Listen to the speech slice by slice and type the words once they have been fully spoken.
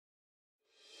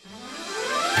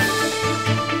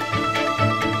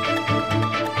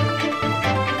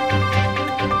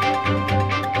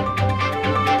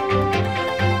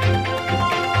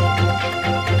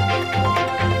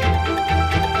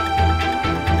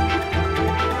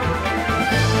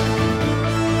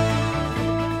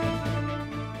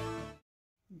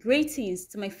Greetings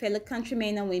to my fellow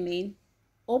countrymen and women.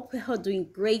 Hope we are doing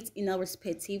great in our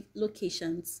respective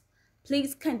locations.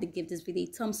 Please kindly give this video a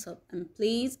thumbs up and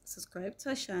please subscribe to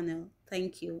our channel.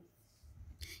 Thank you.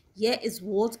 Here is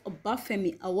what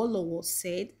Obafemi Awolowo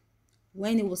said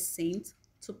when he was sent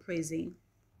to prison.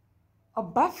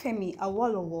 Obafemi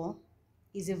Awolowo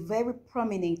is a very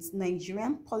prominent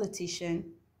Nigerian politician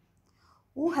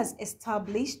who has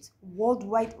established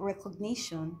worldwide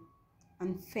recognition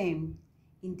and fame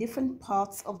in different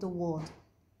parts of the world.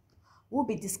 We'll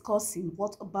be discussing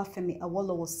what Obafemi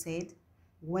Awolowo said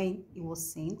when he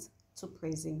was sent to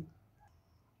prison.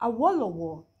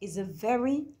 Awolowo is a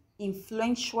very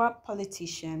influential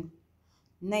politician,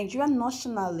 Nigerian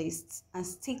nationalist and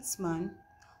statesman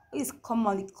who is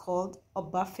commonly called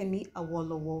Obafemi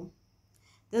Awolowo.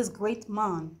 This great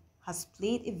man has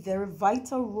played a very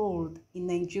vital role in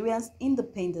Nigeria's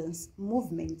independence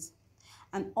movement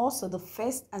and also the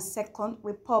first and second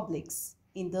republics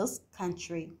in this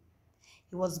country.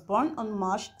 He was born on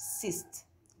March 6,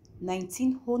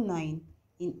 1909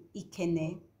 in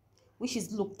Ikenne, which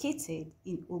is located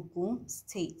in Ogun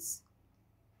State.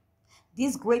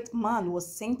 This great man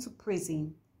was sent to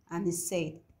prison and he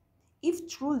said, "If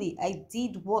truly I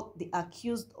did what they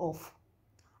accused of,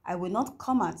 I will not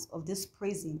come out of this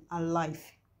prison alive."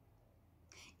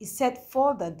 He said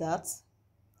further that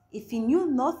if he knew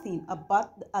nothing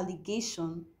about the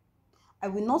allegation, I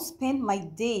will not spend my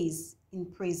days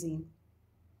in prison.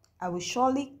 I will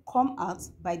surely come out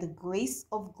by the grace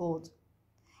of God.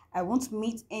 I won't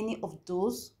meet any of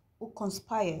those who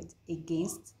conspired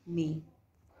against me.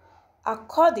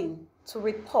 According to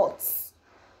reports,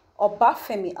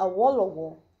 Obafemi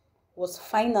Awolowo was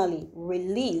finally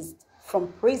released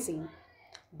from prison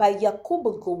by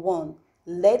Yakubu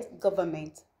Gowon-led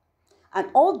government, and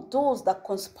all those that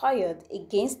conspired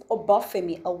against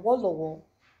Obafemi Awolowo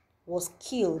was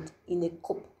killed in a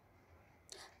coup.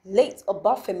 Late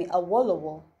Obafemi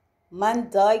Awolowo, man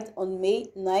died on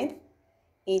May 9th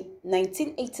in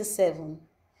 1987,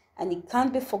 and he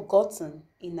can't be forgotten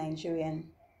in Nigeria.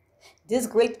 This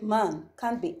great man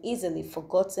can't be easily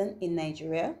forgotten in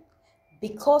Nigeria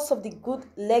because of the good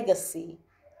legacy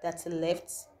that he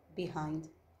left behind.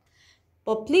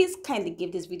 But please kindly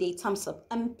give this video a thumbs up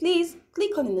and please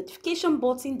click on the notification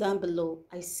button down below.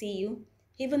 I see you.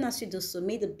 Even as you do so,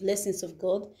 may the blessings of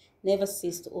God never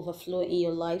cease to overflow in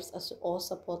your lives as you all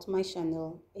support my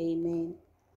channel. Amen.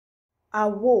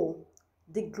 Awo,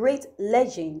 the great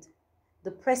legend,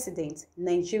 the president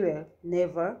Nigeria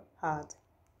never had.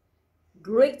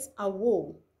 Great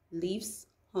Awo lives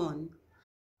on.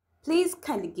 Please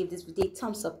kindly give this video a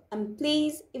thumbs up and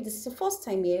please, if this is your first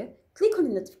time here, click on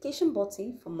the notification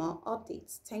button for more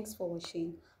updates. Thanks for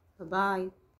watching.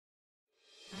 Bye-bye.